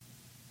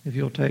If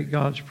you'll take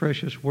God's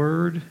precious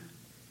word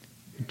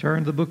and turn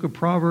to the book of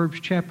Proverbs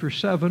chapter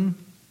 7.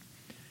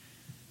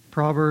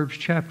 Proverbs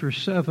chapter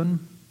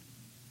 7.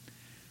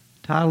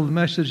 The title of the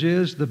message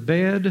is The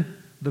Bed,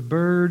 the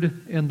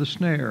Bird, and the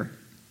Snare.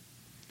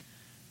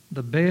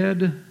 The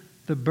bed,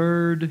 the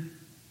bird,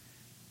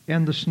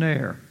 and the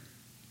snare.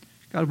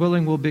 God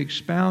willing, we'll be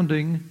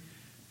expounding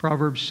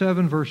Proverbs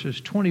 7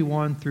 verses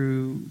 21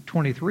 through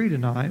 23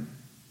 tonight.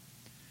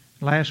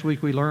 Last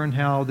week we learned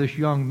how this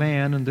young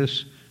man and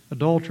this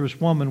adulterous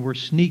woman were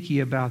sneaky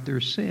about their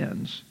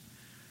sins.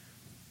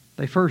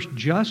 They first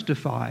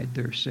justified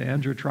their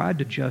sins, or tried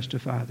to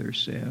justify their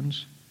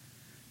sins.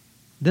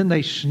 Then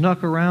they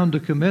snuck around to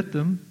commit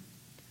them.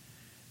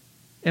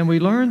 And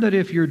we learned that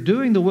if you're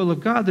doing the will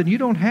of God, then you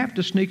don't have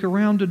to sneak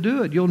around to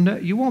do it.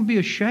 You won't be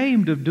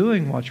ashamed of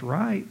doing what's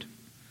right.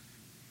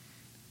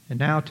 And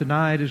now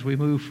tonight, as we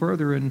move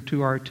further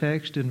into our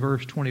text in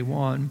verse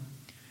 21,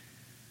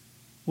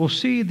 we'll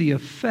see the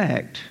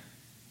effect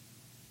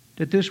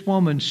that this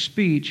woman's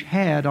speech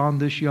had on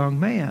this young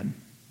man.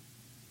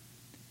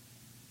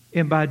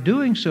 And by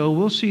doing so,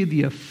 we'll see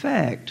the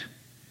effect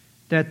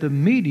that the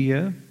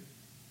media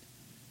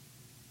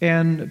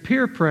and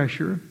peer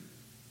pressure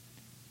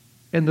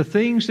and the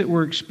things that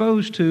we're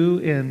exposed to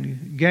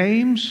in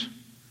games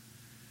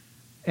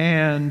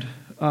and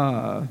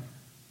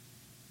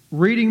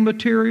reading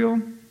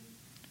material,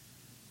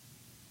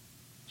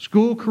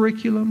 school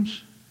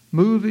curriculums,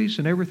 movies,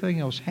 and everything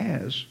else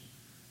has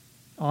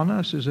on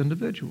us as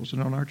individuals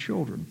and on our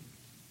children.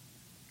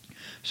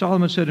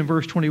 Solomon said in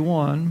verse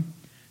 21,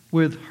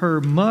 with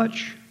her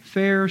much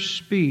fair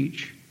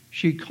speech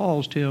she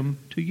caused him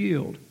to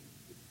yield.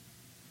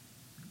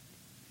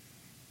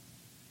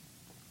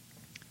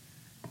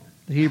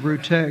 The Hebrew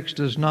text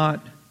does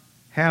not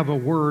have a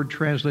word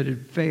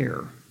translated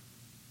fair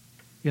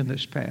in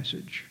this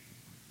passage.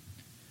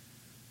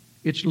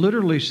 It's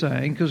literally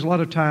saying, because a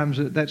lot of times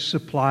that's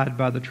supplied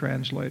by the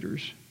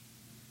translators,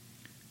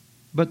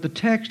 but the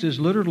text is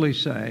literally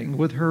saying,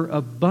 with her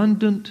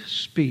abundant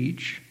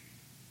speech,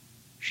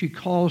 she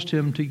caused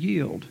him to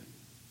yield.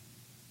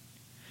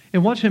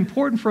 And what's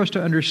important for us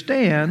to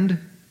understand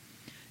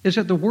is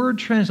that the word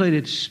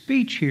translated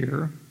speech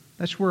here,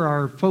 that's where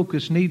our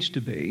focus needs to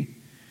be.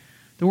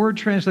 The word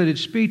translated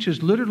speech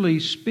is literally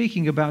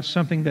speaking about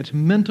something that's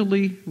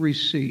mentally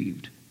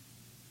received.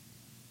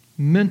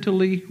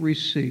 Mentally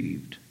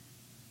received.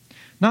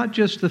 Not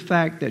just the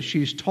fact that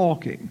she's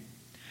talking,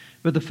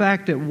 but the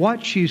fact that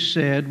what she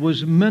said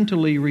was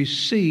mentally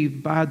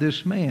received by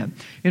this man.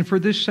 And for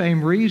this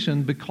same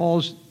reason,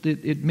 because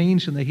it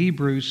means in the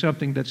Hebrew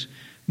something that's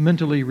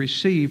mentally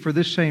received, for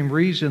this same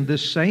reason,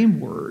 this same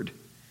word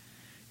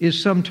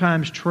is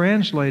sometimes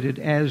translated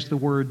as the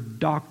word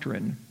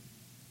doctrine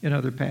in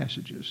other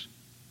passages.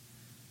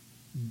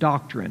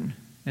 Doctrine.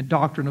 And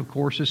doctrine, of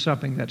course, is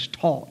something that's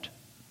taught.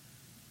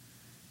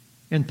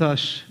 And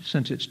thus,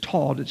 since it's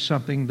taught, it's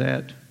something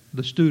that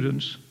the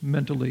students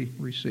mentally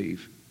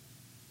receive.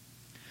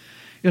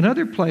 In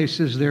other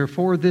places,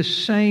 therefore,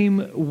 this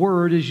same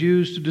word is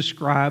used to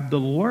describe the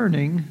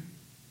learning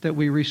that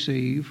we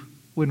receive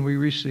when we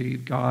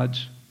receive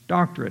God's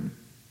doctrine.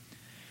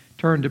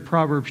 Turn to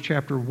Proverbs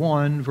chapter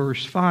 1,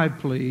 verse 5,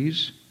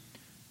 please.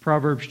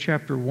 Proverbs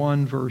chapter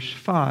 1, verse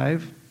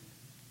 5.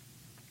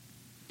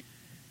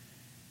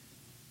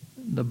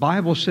 The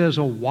Bible says,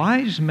 a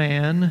wise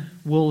man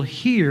will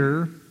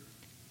hear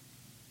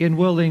and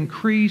will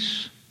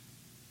increase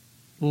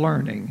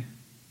learning.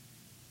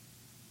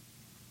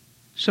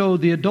 So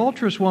the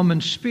adulterous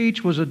woman's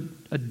speech was a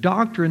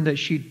doctrine that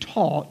she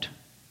taught.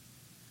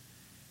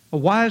 A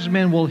wise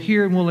man will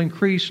hear and will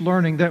increase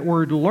learning. That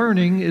word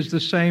learning is the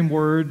same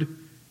word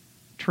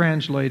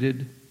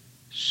translated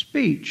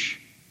speech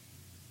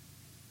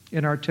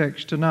in our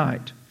text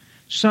tonight.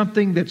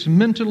 Something that's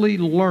mentally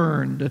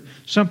learned,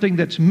 something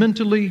that's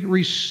mentally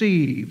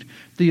received.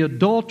 The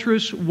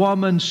adulterous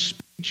woman's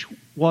speech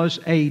was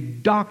a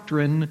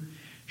doctrine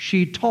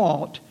she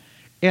taught,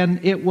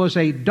 and it was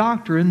a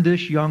doctrine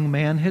this young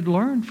man had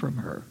learned from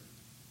her.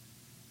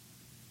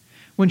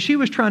 When she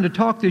was trying to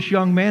talk this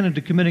young man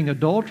into committing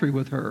adultery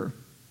with her,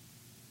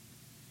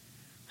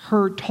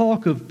 her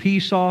talk of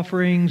peace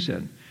offerings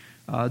and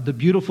the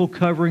beautiful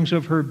coverings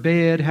of her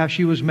bed, how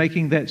she was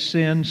making that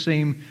sin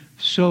seem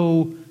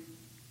so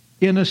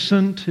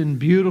innocent and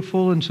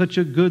beautiful and such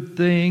a good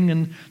thing,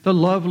 and the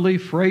lovely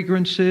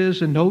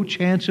fragrances and no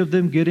chance of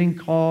them getting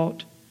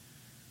caught.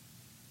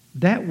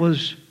 That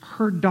was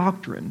her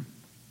doctrine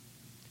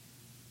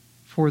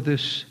for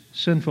this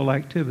sinful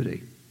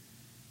activity.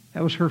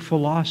 That was her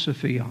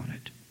philosophy on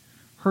it,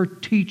 her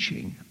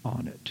teaching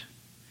on it.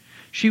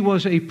 She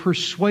was a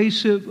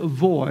persuasive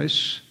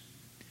voice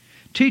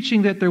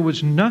teaching that there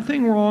was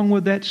nothing wrong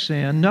with that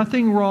sin,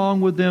 nothing wrong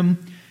with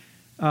them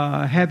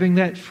having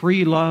that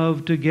free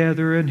love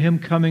together and him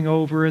coming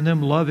over and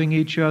them loving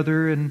each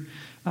other, and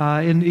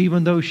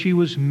even though she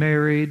was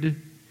married,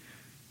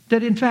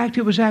 that in fact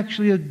it was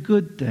actually a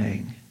good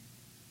thing.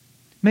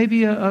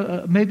 Maybe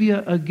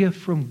a gift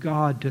from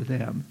God to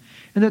them.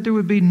 And that there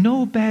would be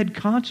no bad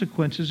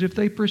consequences if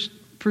they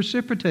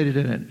precipitated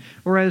in it.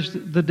 Or as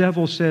the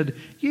devil said,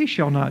 ye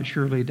shall not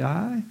surely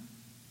die.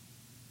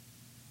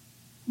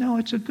 No,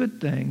 it's a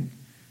good thing.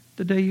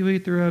 The day you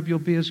eat thereof, you'll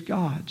be as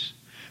gods.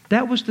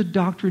 That was the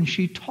doctrine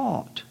she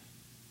taught.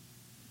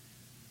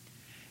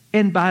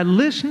 And by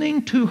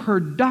listening to her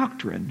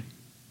doctrine,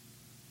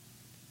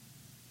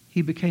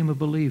 he became a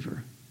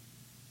believer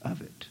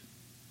of it.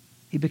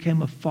 He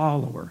became a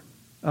follower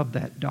of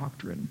that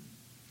doctrine.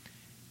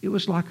 It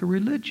was like a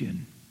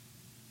religion.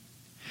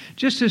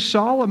 Just as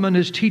Solomon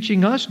is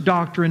teaching us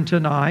doctrine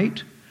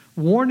tonight,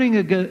 warning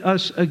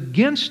us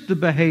against the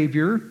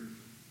behavior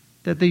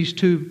that these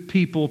two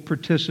people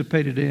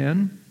participated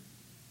in,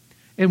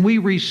 and we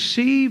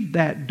receive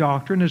that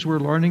doctrine as we're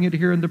learning it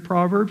here in the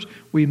Proverbs.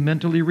 We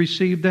mentally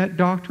receive that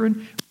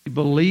doctrine. We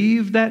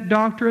believe that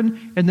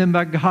doctrine. And then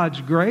by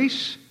God's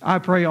grace, I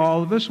pray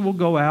all of us will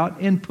go out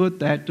and put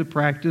that to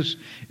practice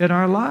in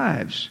our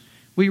lives.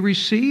 We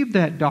receive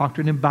that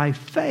doctrine, and by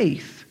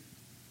faith,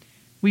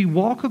 we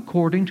walk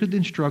according to the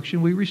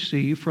instruction we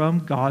receive from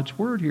God's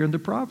Word here in the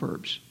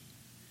Proverbs.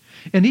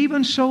 And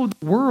even so,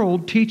 the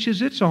world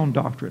teaches its own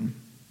doctrine.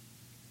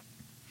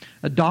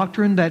 A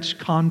doctrine that's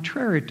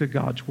contrary to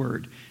God's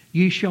Word.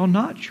 Ye shall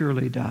not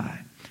surely die.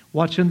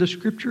 What's in the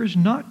Scripture is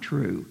not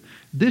true.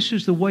 This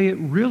is the way it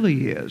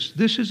really is.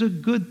 This is a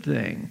good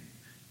thing.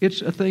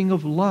 It's a thing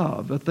of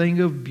love, a thing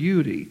of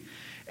beauty.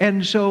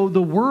 And so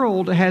the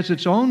world has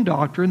its own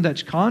doctrine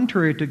that's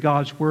contrary to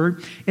God's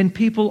Word, and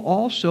people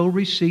also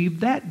receive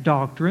that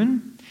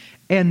doctrine,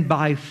 and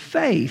by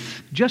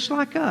faith, just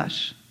like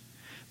us,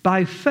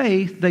 by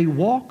faith they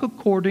walk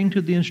according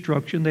to the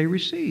instruction they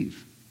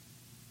receive.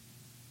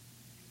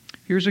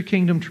 Here's a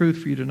kingdom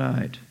truth for you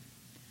tonight.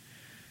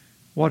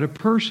 What a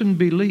person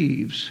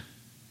believes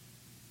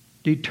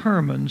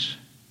determines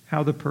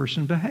how the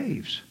person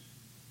behaves.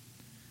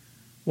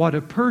 What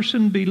a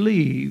person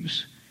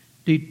believes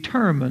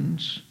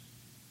determines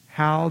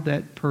how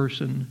that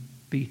person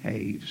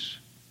behaves.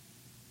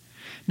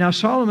 Now,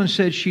 Solomon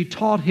said she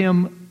taught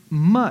him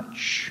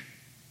much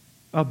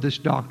of this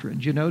doctrine.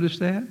 Did you notice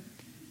that?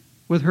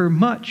 With her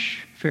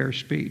much fair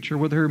speech, or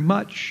with her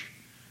much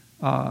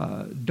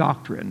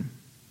doctrine.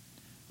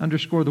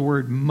 Underscore the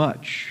word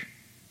much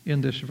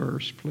in this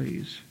verse,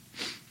 please.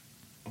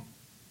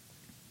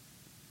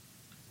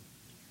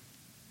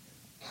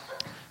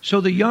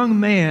 So the young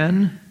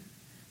man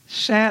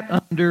sat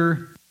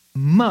under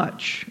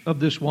much of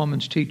this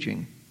woman's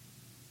teaching,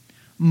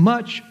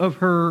 much of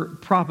her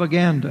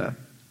propaganda.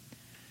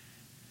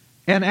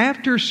 And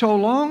after so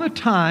long a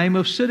time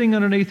of sitting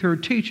underneath her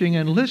teaching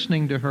and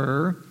listening to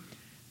her,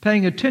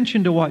 paying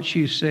attention to what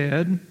she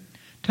said,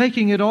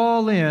 taking it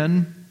all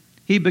in,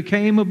 he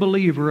became a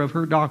believer of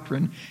her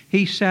doctrine.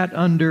 He sat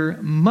under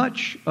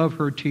much of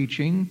her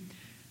teaching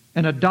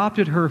and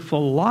adopted her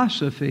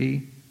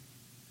philosophy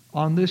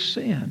on this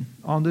sin,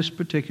 on this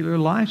particular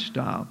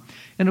lifestyle.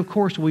 And of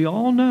course, we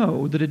all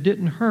know that it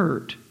didn't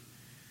hurt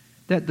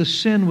that the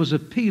sin was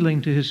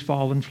appealing to his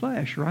fallen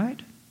flesh, right?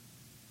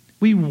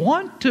 We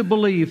want to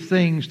believe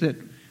things that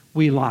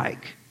we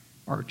like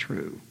are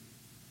true.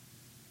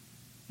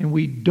 And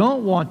we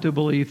don't want to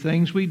believe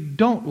things we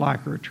don't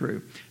like are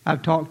true.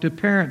 I've talked to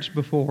parents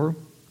before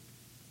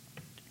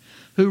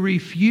who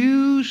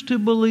refuse to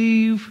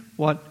believe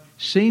what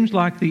seems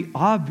like the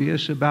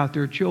obvious about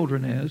their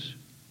children is.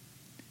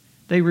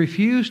 They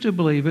refuse to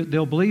believe it.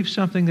 They'll believe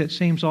something that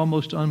seems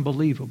almost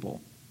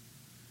unbelievable.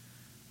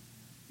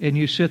 And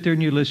you sit there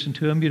and you listen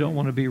to them. You don't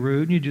want to be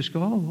rude. And you just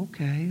go, oh,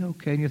 okay.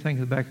 And you think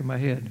in the back of my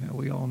head, well,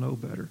 we all know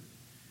better.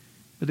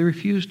 But they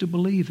refuse to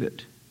believe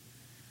it.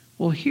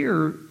 Well,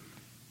 here,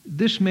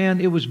 this man,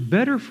 it was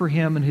better for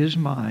him in his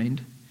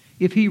mind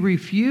if he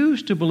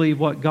refused to believe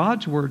what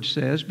God's Word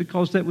says,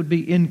 because that would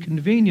be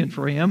inconvenient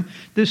for him.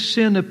 This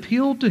sin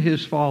appealed to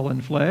his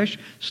fallen flesh.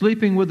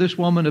 Sleeping with this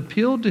woman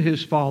appealed to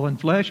his fallen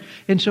flesh.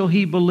 And so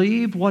he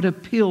believed what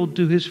appealed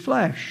to his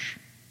flesh.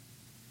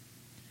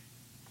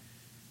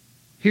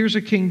 Here's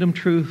a kingdom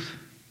truth.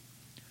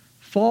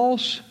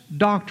 False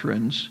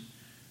doctrines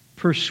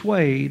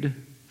persuade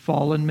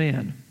fallen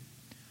men.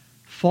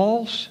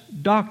 False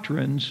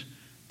doctrines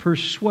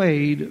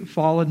persuade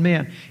fallen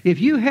men.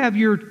 If you have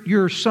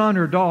your son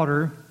or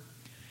daughter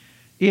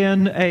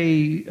in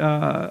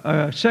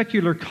a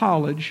secular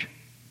college,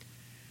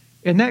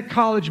 and that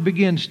college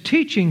begins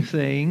teaching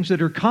things that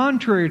are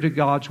contrary to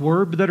God's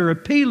Word, but that are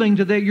appealing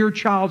to your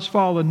child's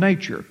fallen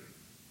nature,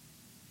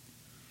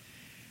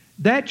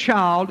 that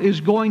child is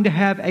going to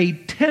have a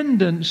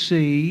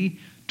tendency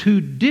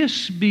to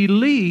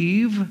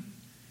disbelieve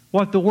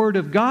what the Word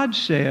of God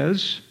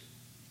says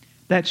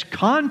that's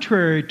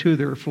contrary to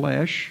their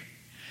flesh,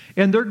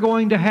 and they're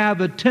going to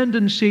have a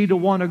tendency to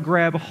want to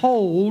grab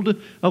hold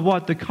of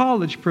what the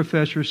college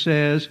professor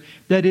says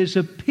that is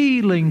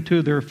appealing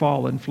to their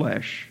fallen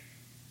flesh.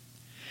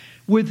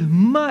 With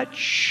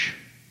much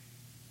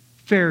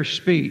fair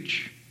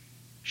speech,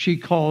 she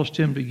caused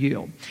him to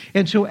yield.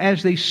 And so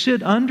as they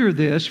sit under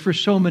this for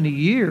so many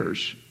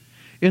years,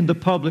 in the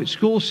public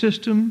school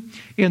system,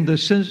 in the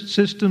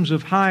systems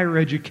of higher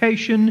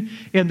education,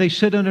 and they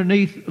sit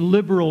underneath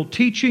liberal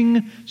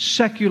teaching,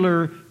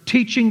 secular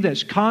teaching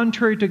that's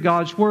contrary to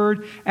God's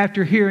Word.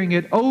 After hearing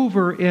it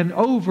over and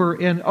over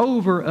and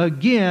over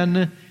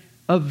again,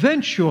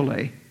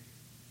 eventually,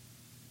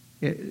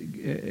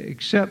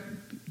 except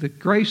the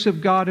grace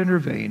of God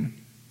intervene,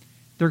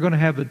 they're going to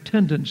have a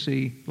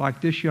tendency,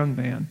 like this young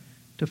man,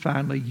 to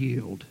finally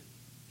yield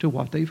to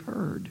what they've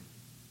heard.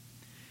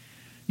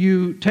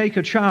 You take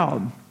a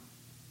child,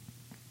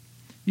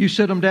 you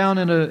sit them down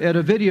at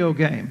a video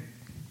game.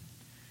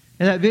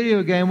 In that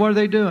video game, what are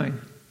they doing?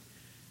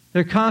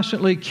 They're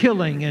constantly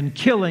killing and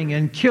killing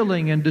and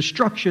killing and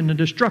destruction and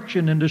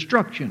destruction and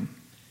destruction.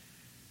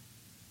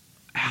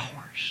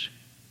 Hours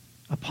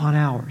upon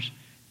hours.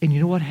 And you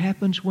know what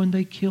happens when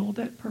they kill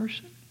that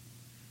person?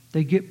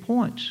 They get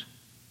points.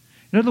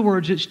 In other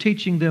words, it's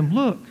teaching them,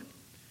 look,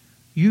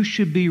 you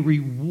should be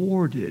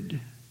rewarded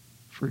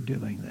for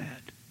doing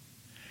that.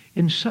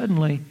 And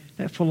suddenly,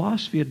 that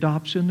philosophy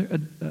adopts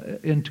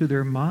into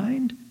their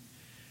mind.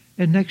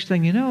 And next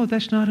thing you know,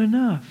 that's not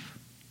enough.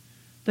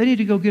 They need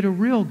to go get a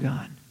real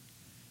gun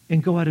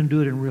and go out and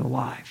do it in real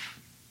life.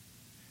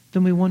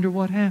 Then we wonder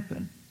what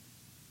happened.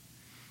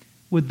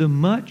 With the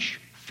much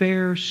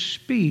fair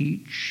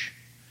speech,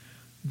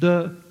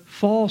 the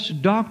false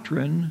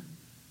doctrine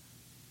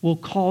will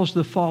cause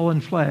the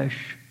fallen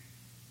flesh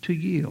to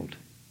yield.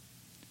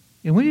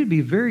 And we need to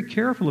be very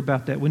careful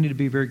about that. We need to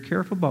be very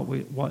careful about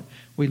what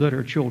we let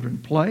our children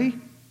play.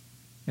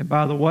 And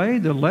by the way,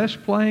 the less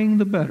playing,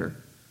 the better.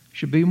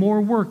 Should be more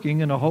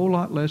working and a whole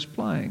lot less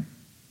playing.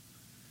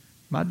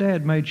 My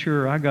dad made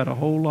sure I got a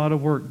whole lot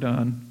of work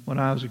done when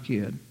I was a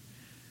kid.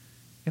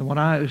 And when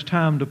it was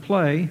time to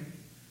play,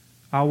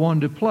 I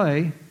wanted to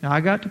play. Now, I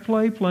got to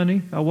play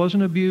plenty. I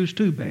wasn't abused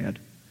too bad.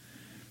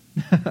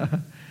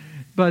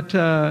 But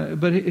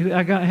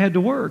I had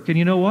to work. And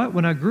you know what?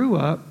 When I grew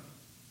up,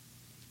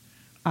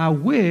 I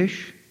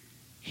wish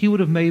he would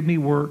have made me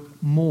work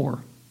more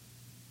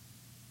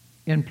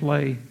and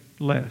play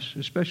less,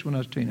 especially when I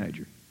was a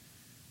teenager.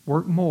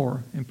 Work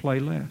more and play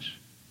less.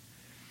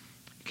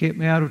 It kept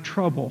me out of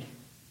trouble.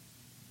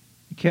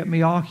 It kept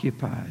me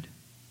occupied.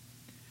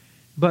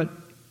 But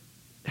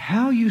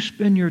how you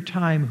spend your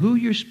time, who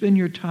you spend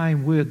your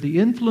time with, the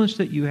influence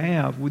that you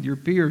have with your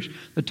peers,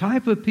 the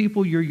type of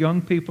people your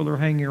young people are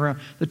hanging around,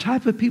 the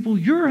type of people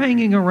you're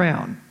hanging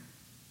around.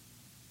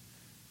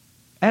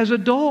 As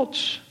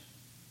adults,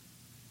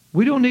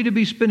 we don't need to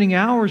be spending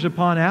hours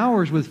upon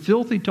hours with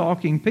filthy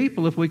talking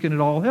people if we can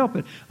at all help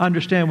it. I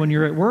understand when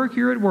you're at work,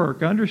 you're at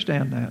work. I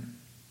understand that.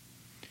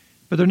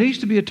 But there needs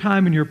to be a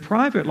time in your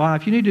private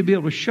life you need to be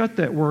able to shut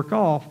that work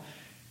off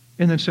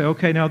and then say,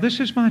 okay, now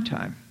this is my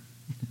time.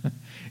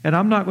 And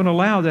I'm not going to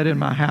allow that in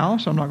my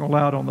house. I'm not going to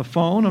allow it on the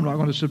phone. I'm not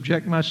going to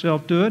subject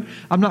myself to it.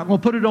 I'm not going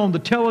to put it on the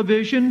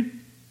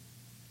television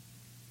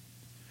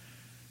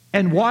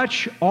and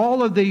watch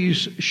all of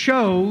these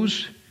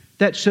shows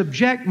that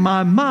subject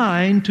my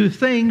mind to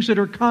things that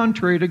are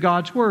contrary to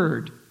God's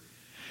Word.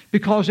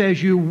 Because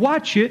as you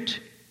watch it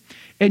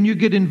and you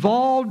get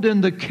involved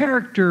in the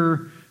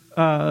character,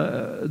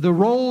 the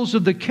roles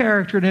of the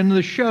character and in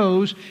the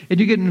shows, and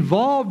you get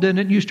involved in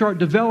it and you start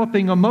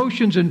developing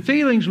emotions and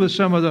feelings with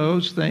some of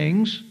those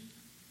things,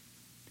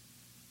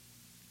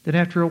 then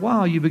after a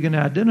while you begin to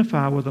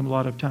identify with them a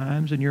lot of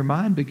times and your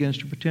mind begins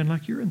to pretend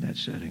like you're in that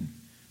setting.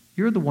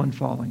 You're the one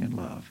falling in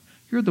love.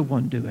 You're the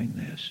one doing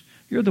this.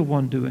 You're the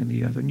one doing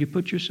the other. And you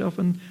put yourself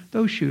in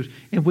those shoes.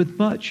 And with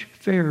much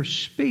fair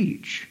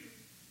speech,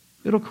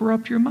 it'll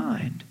corrupt your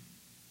mind.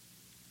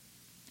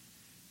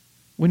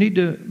 We need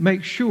to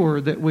make sure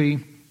that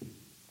we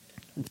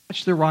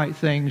watch the right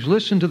things,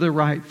 listen to the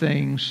right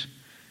things,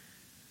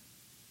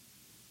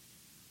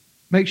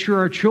 make sure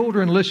our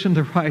children listen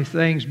to the right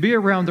things, be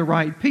around the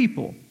right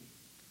people.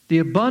 The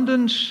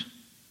abundance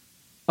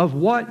of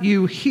what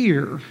you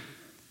hear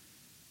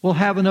will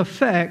have an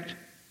effect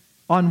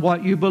on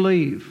what you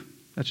believe.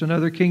 That's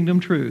another kingdom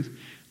truth.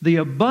 The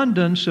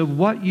abundance of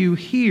what you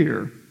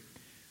hear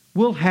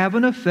will have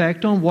an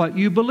effect on what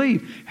you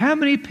believe. How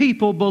many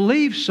people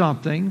believe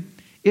something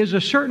is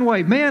a certain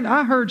way? Man,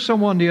 I heard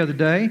someone the other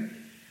day.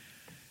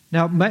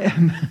 Now,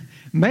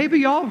 maybe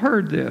y'all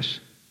heard this.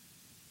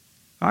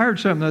 I heard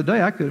something the other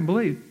day I couldn't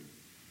believe.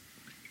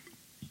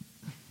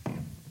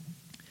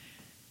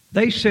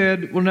 They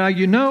said, well, now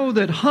you know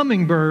that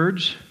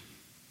hummingbirds,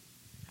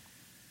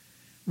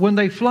 when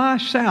they fly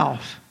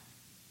south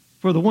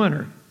for the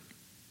winter,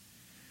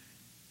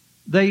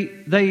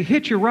 they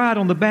hitch a ride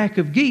on the back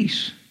of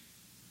geese,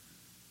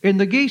 and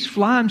the geese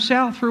fly them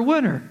south for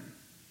winter.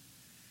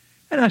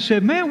 And I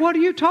said, man, what are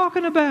you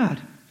talking about?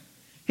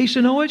 He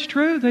said, no, it's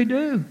true, they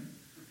do.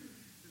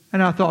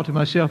 And I thought to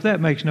myself,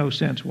 that makes no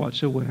sense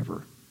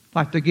whatsoever.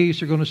 Like the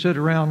geese are going to sit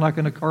around like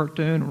in a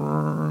cartoon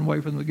and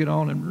wait for them to get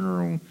on.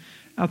 And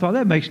I thought,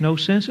 that makes no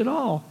sense at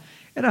all.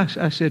 And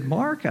I said,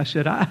 Mark,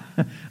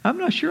 I'm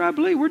not sure I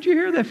believe. Where'd you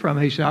hear that from?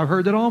 He said, I've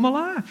heard that all my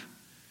life.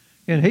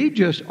 And he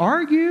just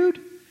argued.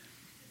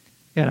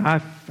 And I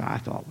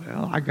thought,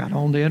 well, I got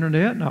on the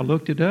internet and I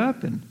looked it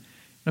up. And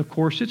And of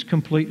course, it's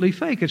completely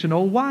fake. It's an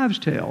old wives'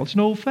 tale. It's an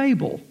old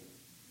fable.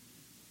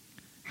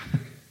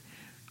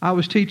 I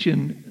was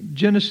teaching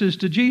Genesis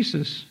to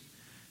Jesus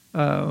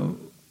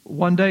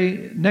one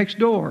day next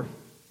door.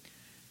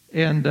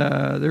 And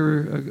there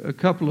were a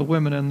couple of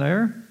women in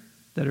there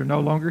that are no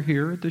longer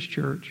here at this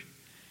church.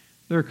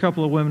 There are a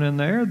couple of women in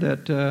there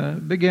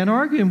that began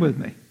arguing with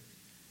me.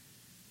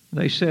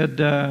 They said,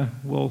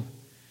 well,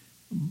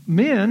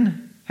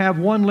 men have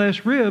one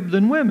less rib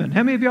than women.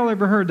 How many of y'all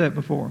ever heard that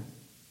before?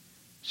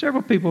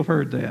 Several people have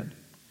heard that.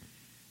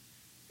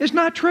 It's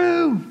not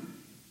true.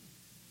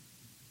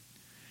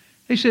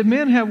 He said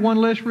men have one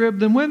less rib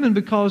than women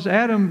because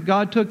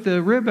God took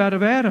the rib out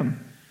of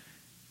Adam.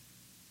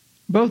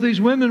 Both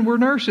these women were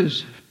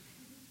nurses.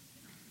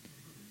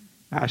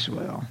 I said,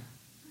 well,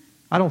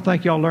 I don't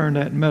think y'all learned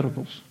that in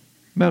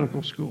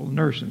medical school,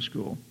 nursing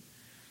school.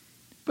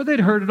 But they'd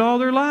heard it all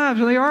their lives,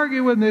 and they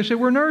argued with me. They said,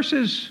 we're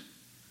nurses.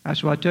 I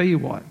said, well, I tell you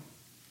what.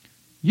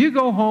 You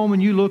go home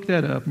and you look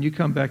that up, and you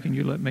come back and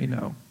you let me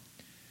know.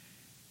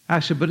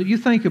 I said, but you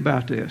think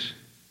about this.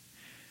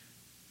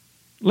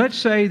 Let's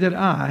say that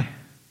I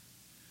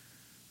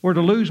were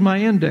to lose my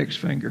index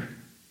finger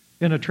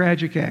in a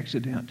tragic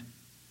accident.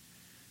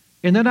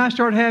 And then I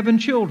start having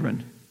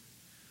children.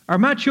 Are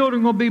my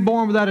children going to be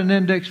born without an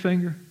index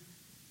finger?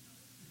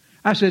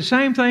 I said,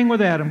 same thing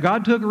with Adam.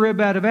 God took a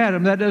rib out of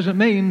Adam. That doesn't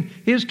mean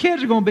his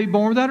kids are going to be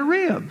born without a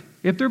rib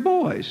if they're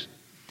boys.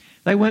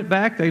 They went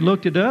back, they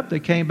looked it up, they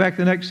came back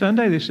the next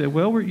Sunday, they said,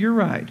 well, you're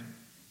right.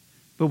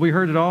 But we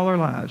heard it all our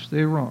lives.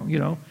 They're wrong, you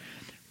know.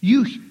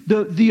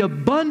 The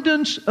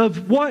abundance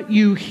of what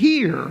you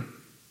hear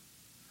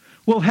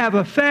will have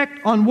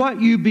effect on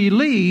what you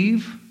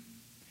believe,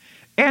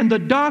 and the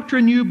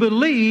doctrine you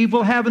believe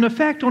will have an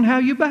effect on how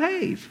you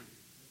behave.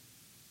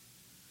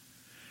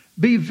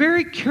 Be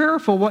very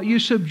careful what you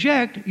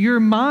subject your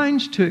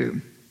minds to.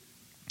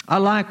 I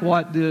like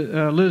what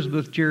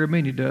Elizabeth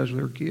Jeremini does with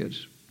her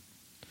kids.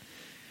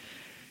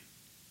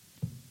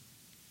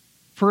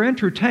 For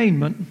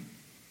entertainment,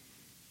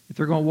 if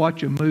they're going to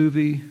watch a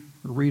movie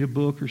or read a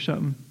book or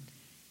something,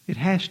 it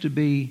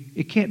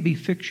can't be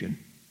fiction.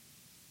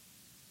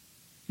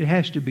 It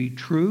has to be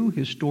true,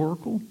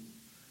 historical,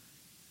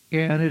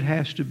 and it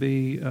has to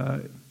be,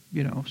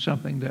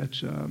 something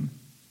that's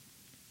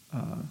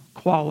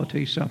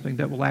quality, something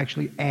that will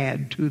actually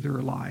add to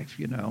their life,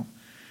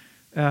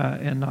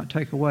 and not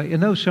take away.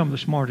 And those are some of the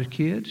smartest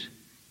kids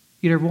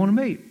you'd ever want to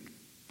meet,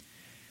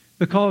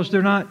 because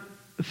they're not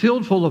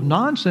filled full of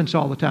nonsense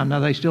all the time. Now,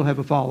 they still have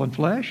a fallen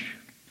flesh.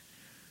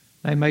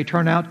 Some of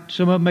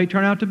them may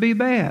turn out to be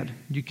bad.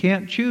 You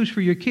can't choose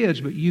for your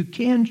kids, but you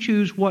can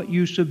choose what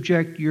you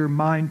subject your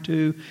mind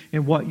to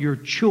and what your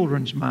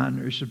children's mind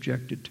are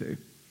subjected to.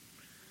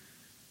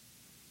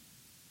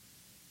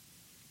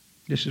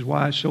 This is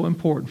why it's so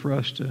important for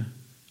us to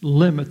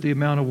limit the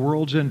amount of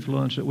world's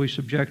influence that we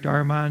subject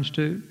our minds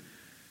to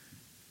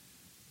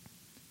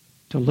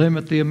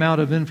limit the amount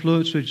of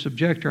influence we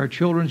subject our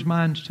children's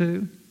minds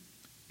to.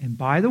 And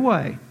by the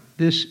way,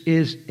 this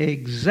is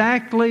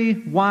exactly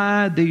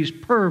why these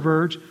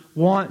perverts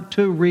want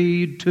to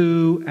read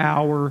to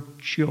our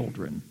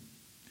children.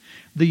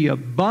 The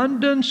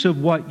abundance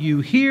of what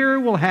you hear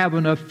will have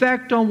an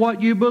effect on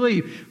what you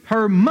believe.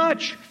 Her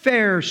much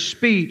fair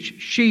speech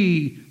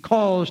she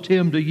caused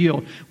him to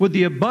yield. With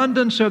the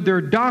abundance of their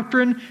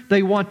doctrine,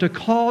 they want to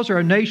cause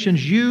our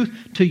nation's youth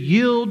to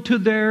yield to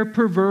their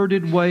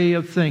perverted way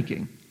of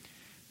thinking.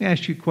 Let me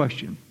ask you a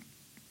question.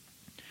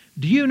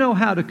 Do you know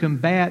how to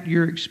combat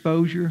your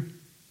exposure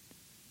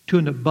to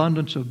an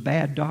abundance of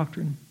bad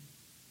doctrine?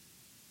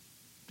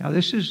 Now,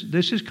 this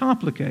is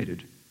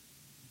complicated.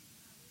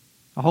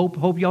 I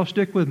hope y'all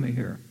stick with me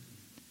here.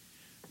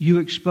 You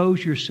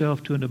expose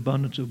yourself to an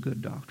abundance of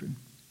good doctrine.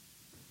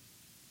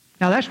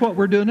 Now, that's what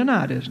we're doing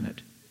tonight, isn't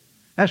it?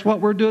 That's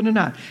what we're doing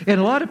tonight. And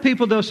a lot of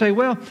people, they'll say,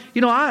 well,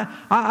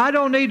 I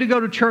don't need to go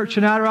to church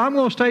tonight, or I'm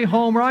going to stay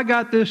home, or I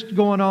got this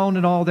going on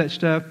and all that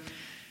stuff.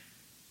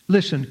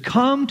 Listen,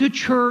 come to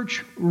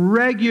church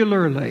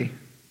regularly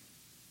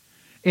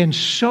and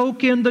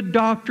soak in the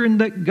doctrine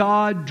that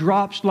God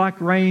drops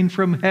like rain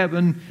from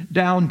heaven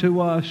down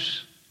to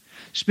us.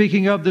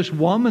 Speaking of this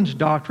woman's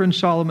doctrine,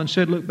 Solomon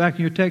said, look back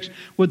in your text,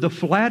 with the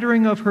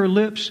flattering of her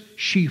lips,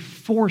 she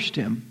forced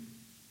him.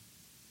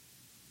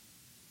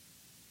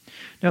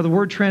 Now, the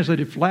word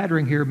translated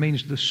flattering here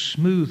means the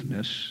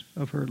smoothness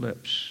of her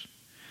lips.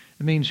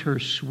 It means her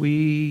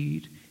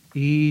sweet,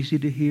 easy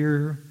to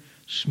hear,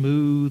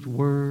 smooth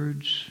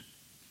words,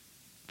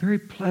 very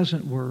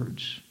pleasant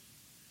words.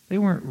 They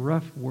weren't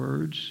rough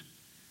words.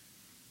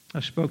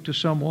 I spoke to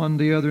someone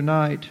the other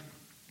night,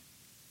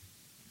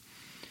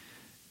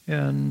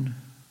 and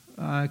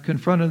I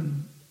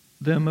confronted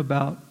them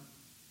about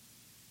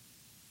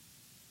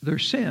their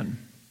sin.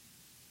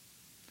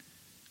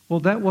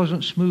 Well, that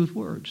wasn't smooth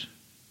words.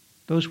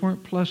 Those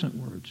weren't pleasant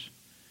words.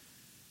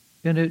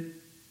 And it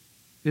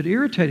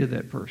irritated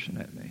that person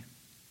at me.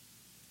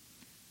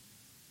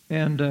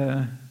 And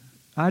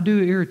I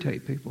do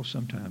irritate people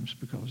sometimes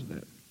because of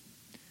that.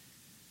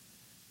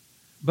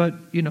 But,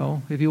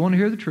 if you want to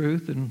hear the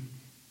truth, and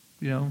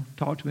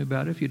talk to me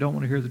about it. If you don't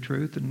want to hear the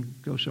truth, then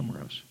go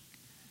somewhere else.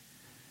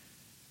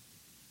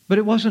 But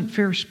it wasn't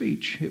fair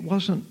speech. It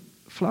wasn't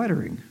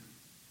flattering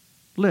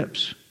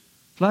lips.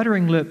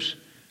 Flattering lips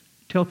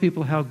tell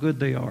people how good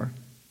they are.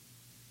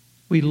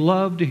 We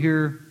love to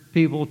hear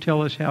people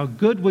tell us how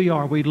good we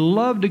are. We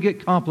love to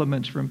get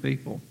compliments from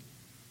people.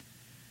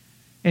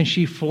 And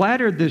she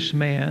flattered this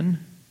man,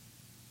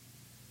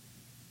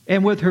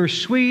 and with her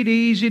sweet,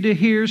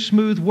 easy-to-hear,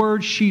 smooth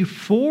words, she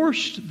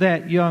forced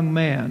that young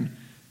man,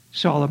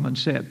 Solomon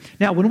said.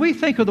 Now, when we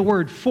think of the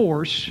word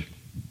force,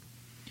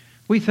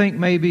 we think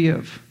maybe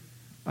of,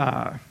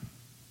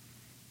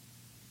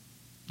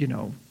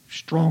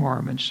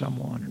 strong-arming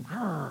someone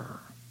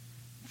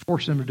and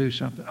force them to do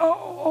something.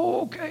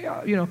 Oh, okay,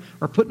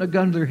 or putting a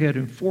gun to their head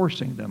and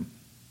forcing them.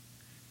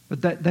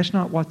 But that's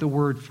not what the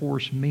word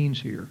force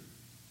means here.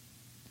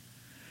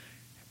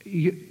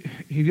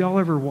 Have y'all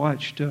ever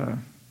watched, the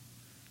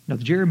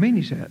Jerry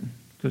Meany's hadn't,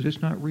 because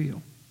it's not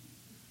real.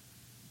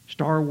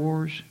 Star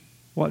Wars,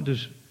 what do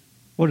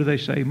they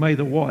say? May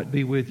the what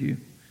be with you?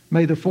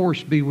 May the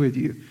force be with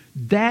you.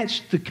 That's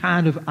the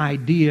kind of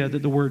idea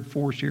that the word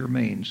force here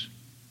means.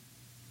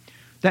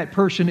 That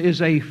person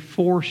is a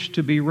force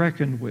to be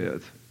reckoned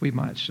with, we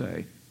might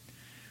say.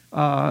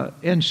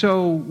 And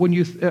so when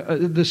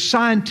the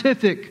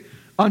scientific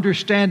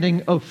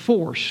understanding of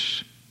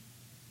force,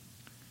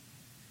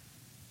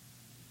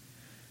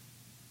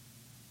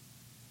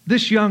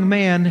 this young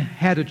man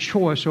had a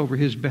choice over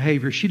his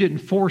behavior. She didn't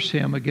force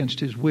him against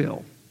his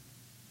will.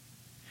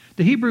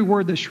 The Hebrew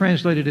word that's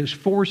translated as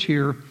force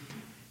here,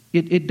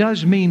 it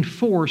does mean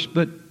force,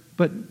 but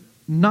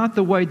not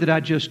the way that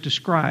I just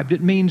described.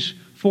 It means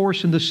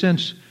force in the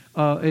sense,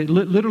 it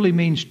literally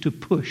means to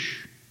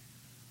push.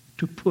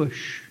 To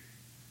push.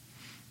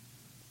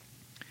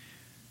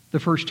 The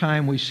first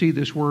time we see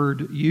this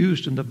word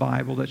used in the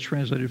Bible that's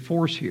translated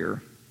force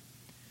here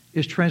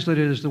is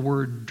translated as the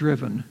word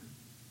driven.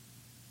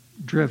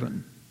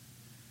 Driven.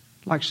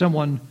 Like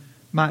someone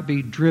might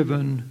be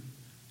driven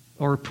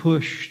or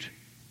pushed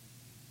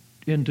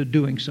into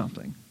doing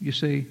something, you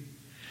see.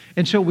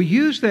 And so we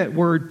use that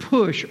word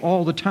push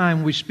all the time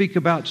when we speak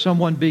about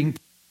someone being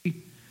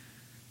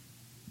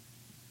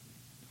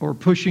or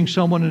pushing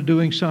someone into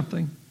doing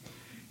something.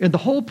 And the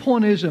whole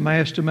point is, in my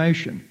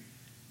estimation,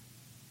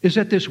 is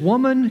that this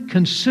woman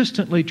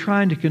consistently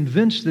trying to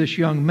convince this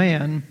young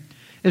man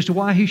as to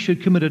why he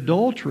should commit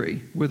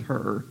adultery with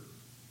her.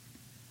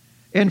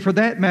 And for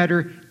that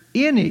matter,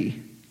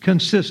 any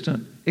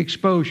consistent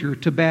exposure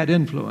to bad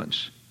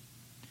influence,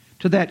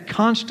 to that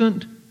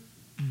constant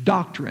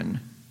doctrine,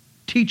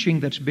 teaching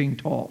that's being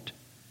taught,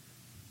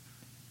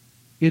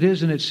 it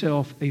is in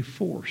itself a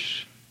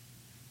force.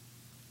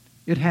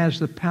 It has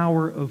the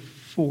power of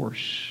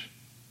force.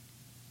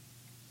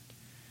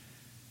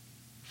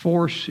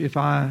 Force, if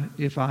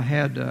I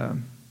had a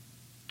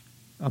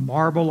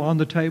marble on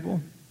the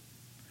table.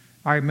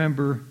 I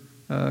remember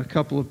a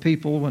couple of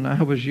people when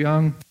I was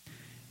young,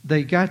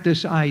 they got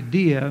this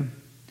idea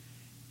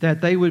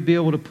that they would be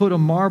able to put a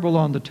marble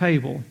on the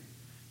table,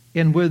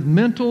 and with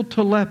mental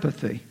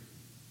telepathy,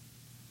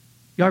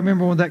 y'all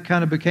remember when that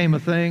kind of became a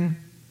thing?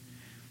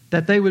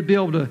 That they would be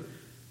able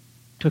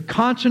to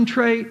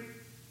concentrate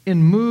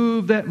and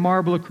move that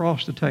marble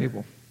across the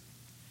table.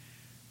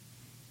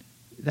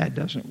 That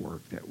doesn't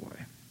work that way.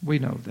 We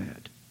know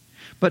that.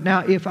 But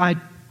now if I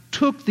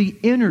took the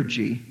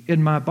energy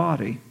in my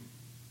body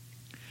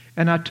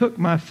and I took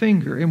my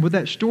finger, and with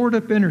that stored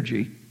up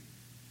energy,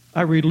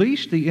 I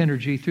released the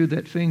energy through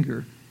that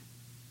finger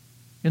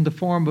in the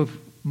form of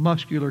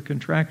muscular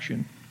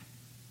contraction.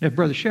 If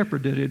Brother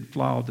Shepherd did, it'd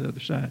fly off the other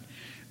side.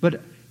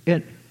 But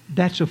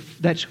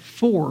that's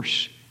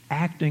force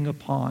acting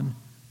upon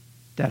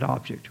that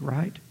object,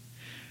 right?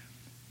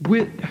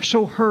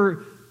 So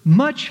her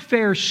much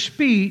fair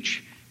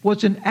speech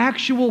was an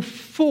actual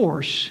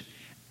force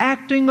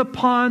acting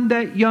upon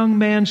that young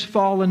man's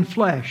fallen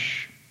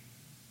flesh.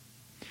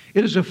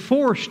 It is a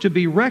force to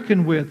be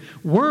reckoned with.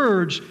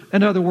 Words,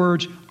 in other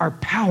words, are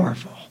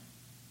powerful,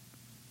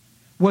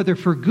 whether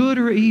for good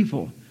or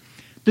evil.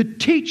 The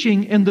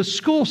teaching in the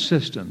school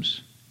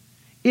systems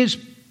is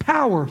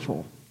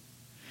powerful.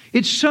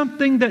 It's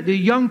something that the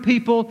young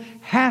people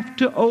have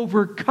to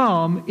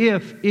overcome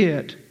if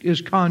it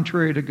is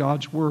contrary to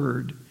God's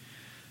Word.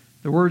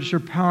 The words are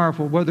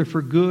powerful, whether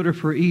for good or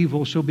for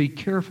evil, so be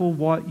careful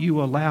what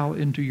you allow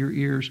into your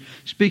ears.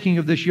 Speaking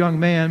of this young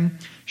man,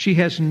 she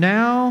has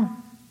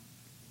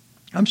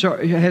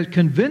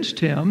convinced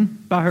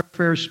him by her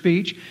fair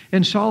speech.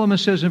 And Solomon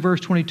says in verse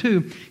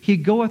 22, he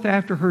goeth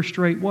after her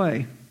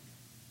straightway.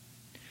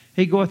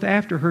 He goeth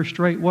after her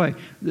straightway.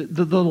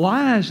 The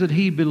lies that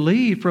he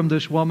believed from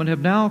this woman have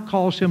now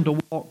caused him to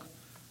walk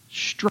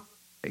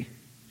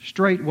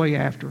straightway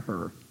after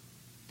her.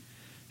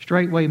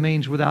 Straightway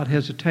means without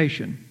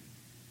hesitation,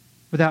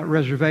 without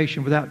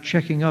reservation, without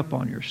checking up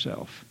on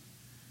yourself.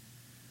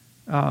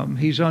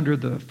 He's under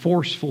the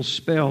forceful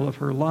spell of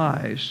her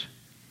lies.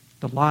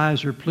 The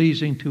lies are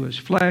pleasing to his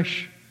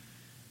flesh,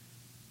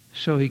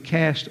 so he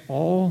cast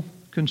all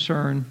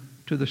concern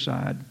to the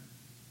side.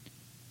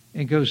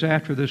 and goes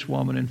after this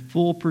woman in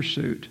full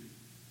pursuit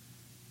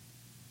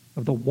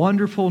of the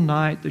wonderful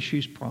night that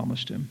she's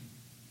promised him,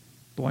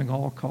 throwing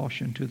all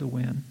caution to the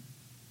wind.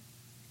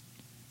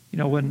 You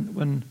know,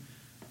 when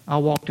I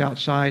walked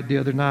outside the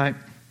other night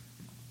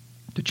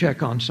to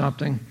check on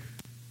something,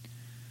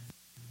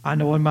 I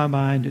know in my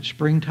mind it's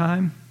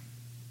springtime.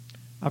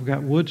 I've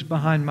got woods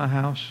behind my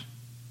house.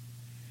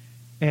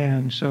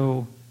 And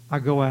so I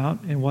go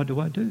out, and what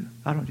do?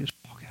 I don't just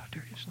walk out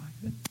there just like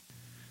that.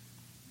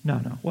 No.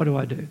 What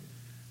do?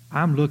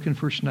 I'm looking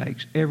for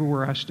snakes.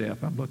 Everywhere I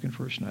step, I'm looking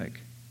for a snake.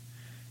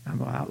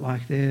 I'm out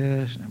like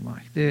this, and I'm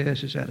like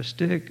this. Is that a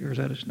stick or is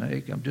that a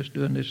snake? I'm just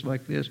doing this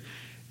like this.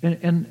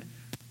 And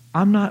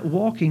I'm not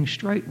walking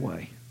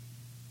straightway.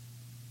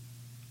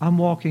 I'm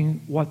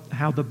walking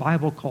how the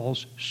Bible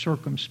calls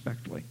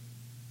circumspectly.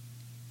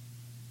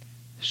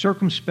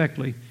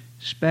 Circumspectly,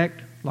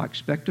 spect like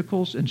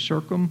spectacles, and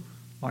circum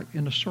like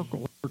in a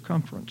circle,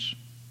 circumference.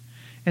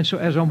 And so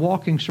as I'm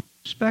walking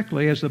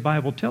circumspectly, as the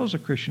Bible tells a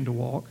Christian to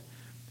walk,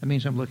 that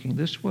means I'm looking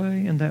this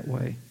way and that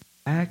way,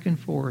 back and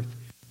forth,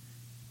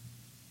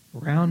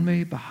 around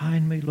me,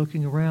 behind me,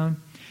 looking around.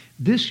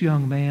 This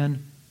young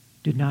man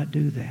did not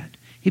do that.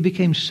 He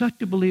became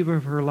such a believer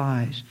of her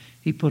lies.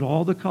 He put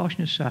all the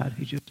caution aside.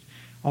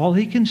 All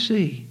he can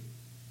see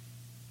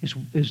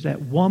is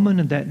that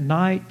woman and that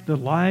night, the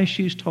lies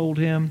she's told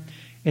him,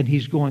 and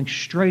he's going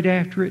straight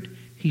after it.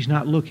 He's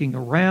not looking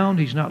around.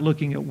 He's not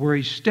looking at where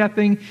he's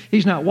stepping.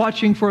 He's not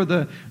watching for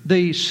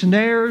the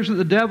snares that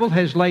the devil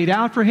has laid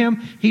out for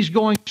him. He's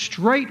going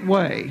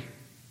straightway.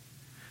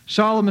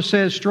 Solomon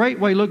says,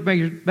 straightway, look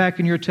back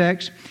in your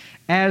text,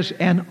 as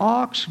an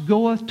ox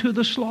goeth to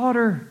the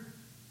slaughter.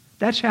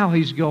 That's how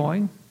he's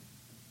going.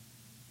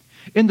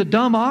 In the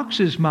dumb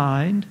ox's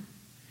mind,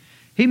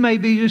 he may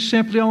be just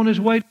simply on his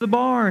way to the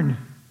barn.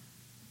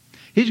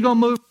 He's going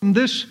to move from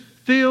this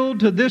field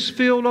to this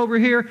field over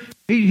here.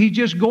 He's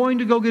just going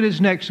to go get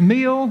his next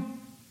meal.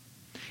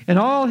 And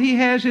all he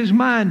has his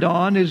mind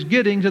on is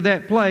getting to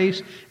that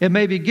place and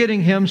maybe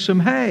getting him some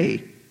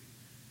hay.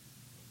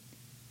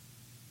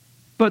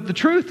 But the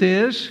truth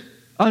is,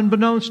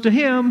 unbeknownst to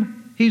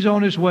him, he's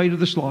on his way to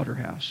the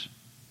slaughterhouse.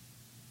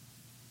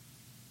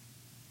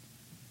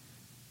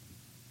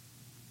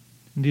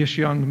 In this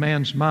young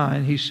man's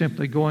mind, he's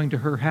simply going to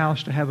her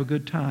house to have a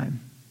good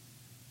time.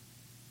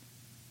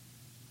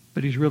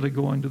 But he's really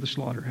going to the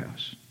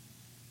slaughterhouse.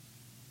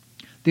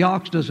 The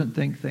ox doesn't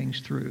think things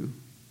through.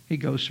 He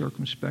goes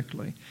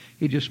circumspectly.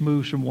 He just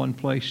moves from one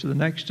place to the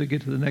next to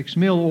get to the next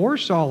meal. Or,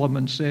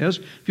 Solomon says,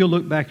 if you'll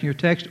look back in your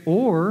text,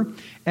 or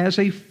as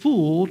a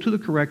fool to the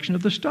correction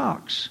of the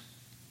stocks.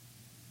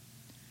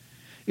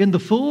 In the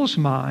fool's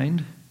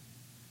mind,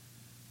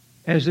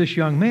 as this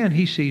young man,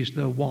 he sees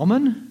the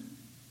woman,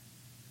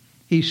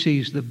 he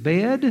sees the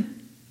bed,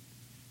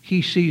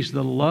 he sees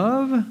the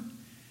love,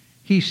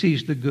 he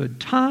sees the good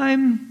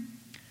time,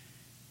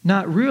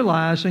 not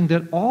realizing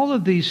that all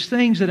of these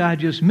things that I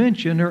just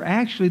mentioned are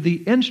actually the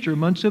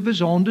instruments of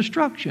his own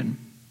destruction.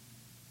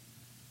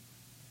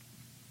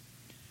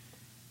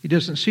 He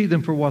doesn't see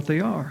them for what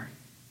they are.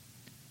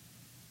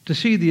 To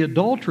see the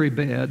adultery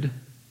bed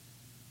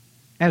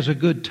as a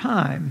good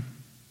time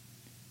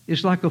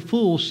is like a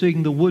fool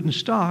seeing the wooden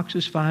stocks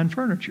as fine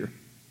furniture.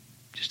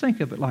 Just think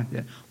of it like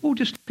that. Oh,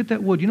 just look at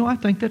that wood. You know, I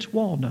think that's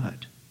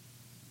walnut.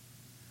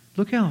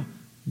 Look how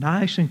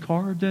nice and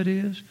carved that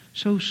is.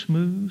 So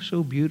smooth,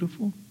 so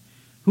beautiful.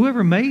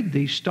 Whoever made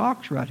these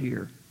stocks right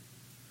here,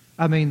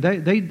 I mean,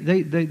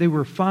 they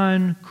were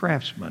fine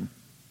craftsmen.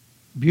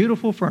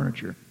 Beautiful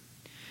furniture.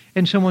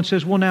 And someone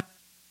says, well, now,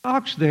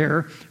 stocks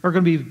there are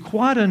going to be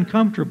quite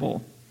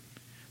uncomfortable.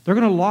 They're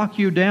going to lock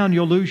you down.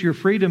 You'll lose your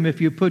freedom if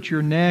you put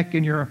your neck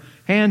and your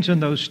hands in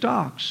those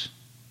stocks.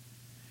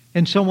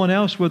 And someone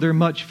else with their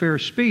much fair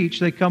speech,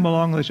 they come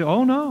along and they say,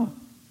 oh, no.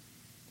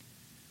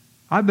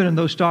 I've been in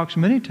those stocks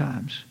many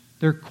times.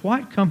 They're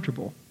quite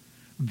comfortable.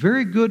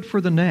 Very good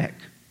for the neck.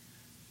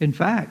 In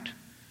fact,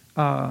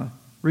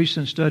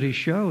 recent studies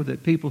show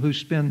that people who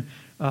spend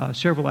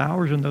several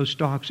hours in those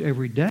stocks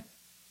every day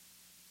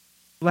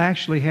will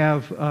actually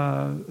have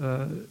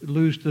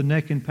lose the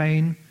neck and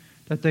pain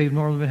that they've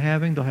normally been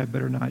having. They'll have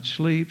better night's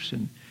sleeps.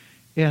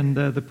 And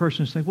the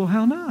persons think, well,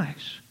 how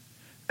nice.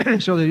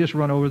 And so they just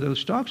run over those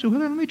stocks. So, well,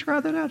 let me try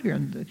that out here.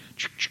 And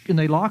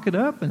they lock it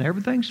up and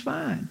everything's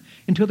fine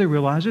until they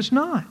realize it's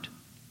not.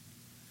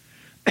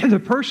 And the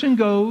person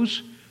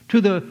goes to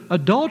the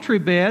adultery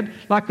bed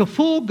like a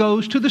fool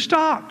goes to the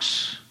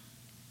stocks.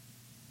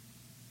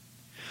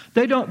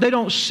 They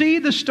don't see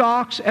the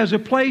stocks as a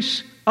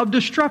place of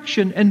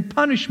destruction and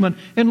punishment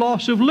and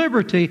loss of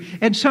liberty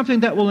and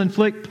something that will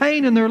inflict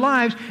pain in their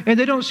lives. And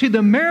they don't see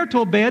the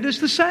marital bed as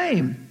the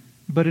same.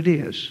 But it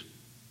is.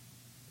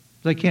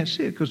 They can't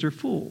see it because they're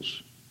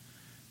fools.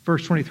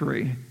 Verse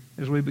 23,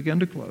 as we begin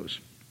to close.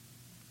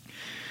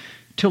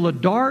 Till a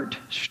dart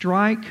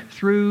strike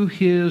through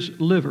his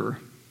liver,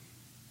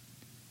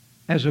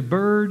 as a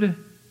bird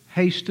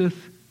hasteth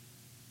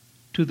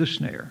to the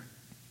snare.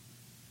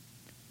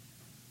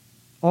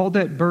 All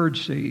that bird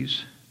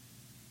sees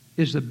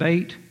is the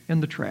bait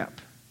and the trap.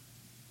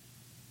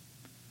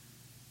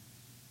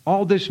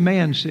 All this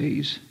man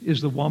sees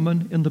is the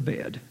woman in the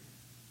bed.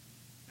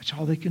 That's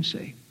all they can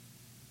see.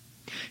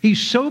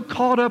 He's so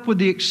caught up with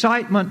the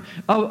excitement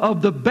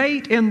of the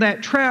bait in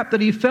that trap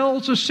that he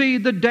fails to see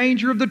the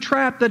danger of the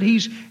trap that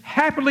he's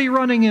happily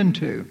running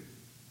into.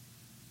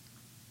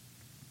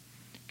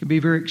 It can be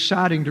very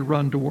exciting to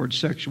run towards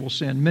sexual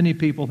sin. Many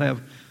people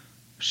have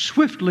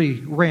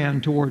swiftly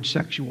ran towards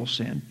sexual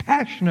sin,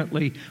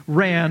 passionately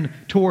ran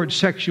towards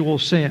sexual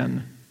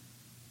sin.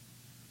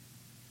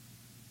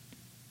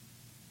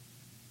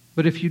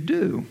 But if you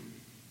do,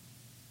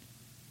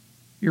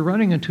 you're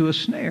running into a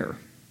snare.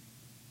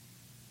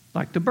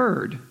 Like the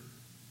bird.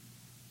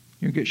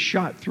 You get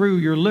shot through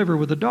your liver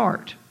with a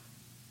dart.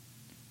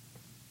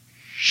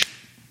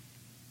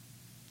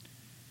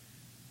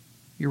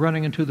 You're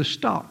running into the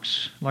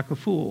stocks like a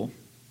fool.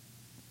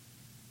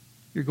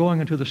 You're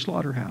going into the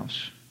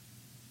slaughterhouse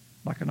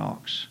like an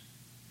ox.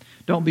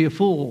 Don't be a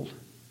fool.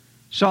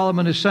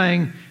 Solomon is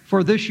saying,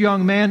 for this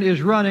young man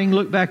is running,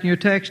 look back in your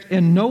text,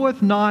 and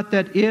knoweth not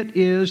that it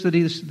is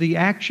the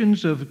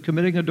actions of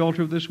committing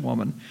adultery with this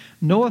woman,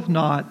 knoweth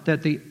not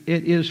that it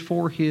is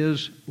for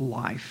his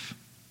life.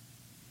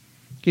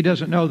 He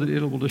doesn't know that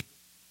it will destroy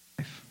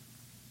his life.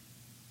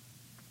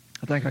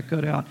 I think I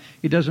cut out.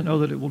 He doesn't know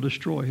that it will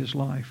destroy his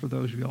life, for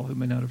those of y'all who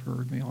may not have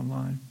heard me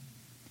online.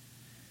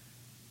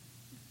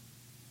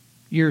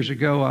 Years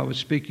ago, I was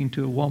speaking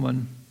to a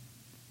woman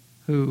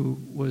who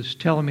was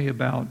telling me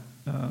about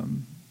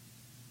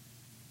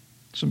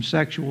some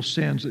sexual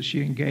sins that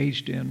she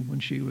engaged in when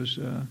she was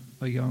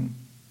a young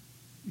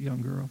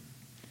girl.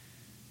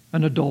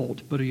 An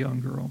adult, but a young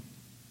girl.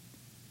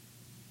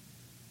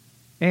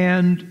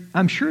 And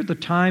I'm sure at the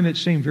time it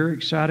seemed very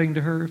exciting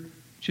to her.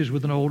 She was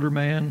with an older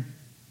man.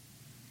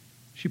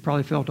 She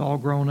probably felt all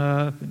grown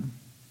up, and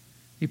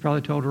he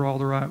probably told her all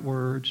the right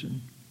words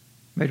and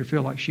made her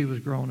feel like she was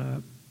grown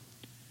up.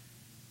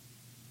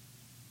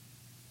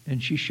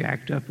 And she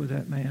shacked up with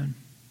that man.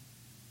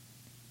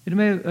 It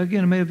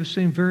may have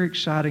seemed very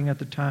exciting at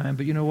the time,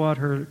 but you know what?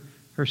 Her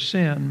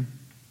sin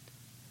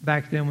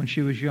back then when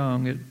she was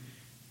young,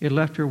 it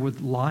left her with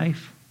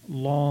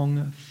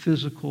lifelong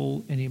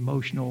physical and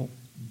emotional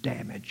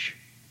damage.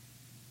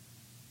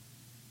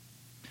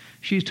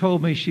 She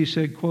told me, she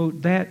said,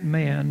 quote, that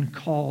man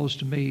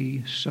caused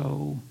me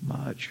so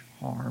much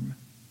harm.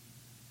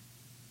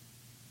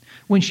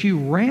 When she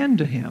ran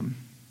to him,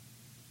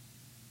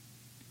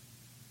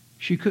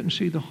 she couldn't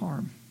see the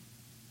harm.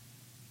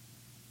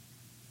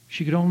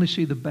 She could only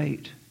see the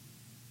bait.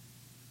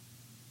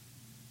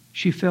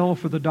 She fell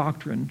for the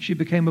doctrine. She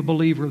became a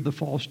believer of the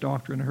false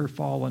doctrine. Her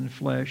fallen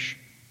flesh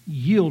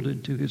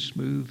yielded to his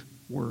smooth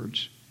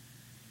words.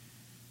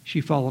 She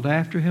followed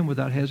after him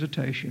without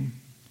hesitation,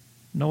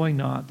 knowing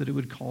not that it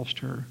would cost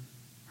her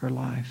her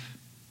life.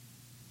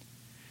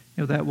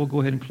 You know, that we'll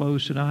go ahead and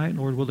close tonight.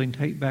 Lord willing,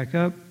 take back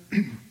up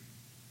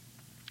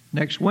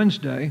next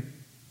Wednesday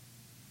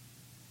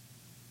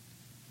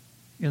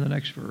in the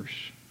next verse.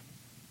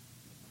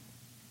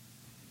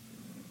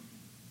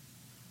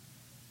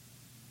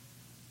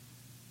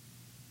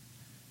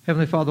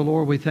 Heavenly Father,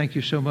 Lord, we thank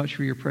you so much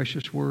for your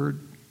precious word.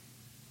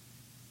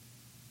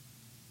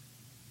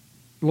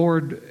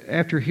 Lord,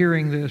 after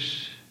hearing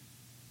this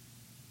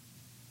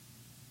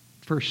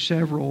for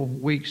several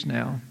weeks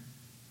now,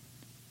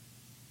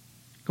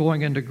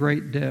 going into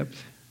great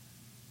depth,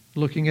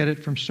 looking at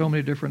it from so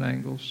many different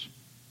angles,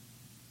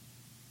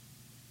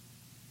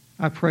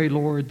 I pray,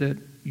 Lord, that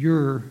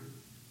your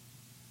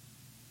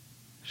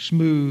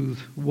smooth,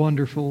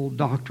 wonderful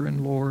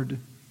doctrine, Lord,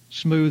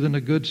 smooth in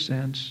a good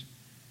sense,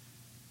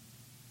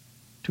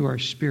 to our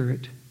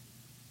spirit,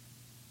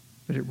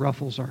 but it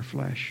ruffles our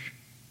flesh.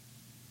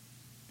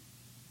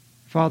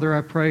 Father,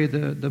 I pray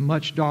the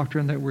much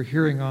doctrine that we're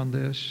hearing on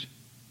this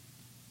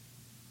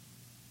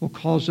will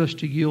cause us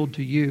to yield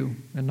to you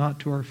and not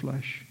to our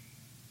flesh.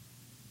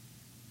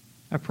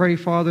 I pray,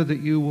 Father, that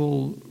you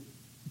will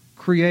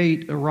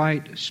create a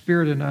right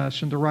spirit in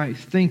us and the right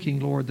thinking,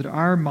 Lord, that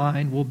our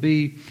mind will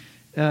be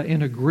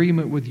in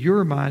agreement with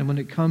your mind when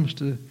it comes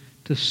to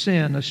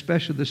sin,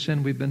 especially the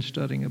sin we've been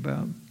studying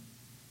about.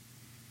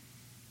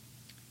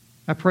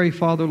 I pray,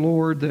 Father,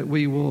 Lord, that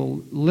we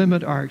will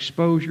limit our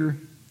exposure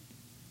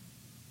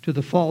to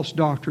the false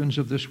doctrines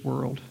of this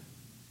world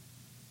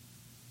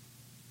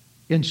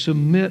and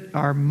submit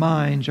our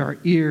minds, our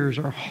ears,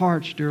 our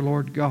hearts, dear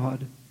Lord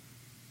God,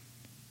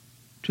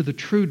 to the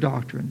true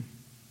doctrine,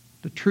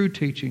 the true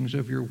teachings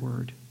of your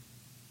word.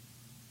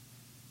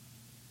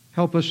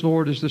 Help us,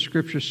 Lord, as the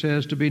Scripture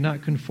says, to be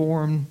not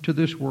conformed to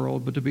this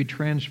world, but to be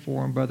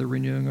transformed by the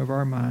renewing of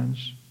our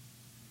minds.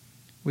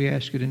 We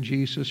ask it in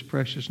Jesus'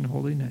 precious and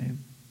holy name.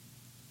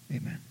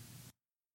 Amen.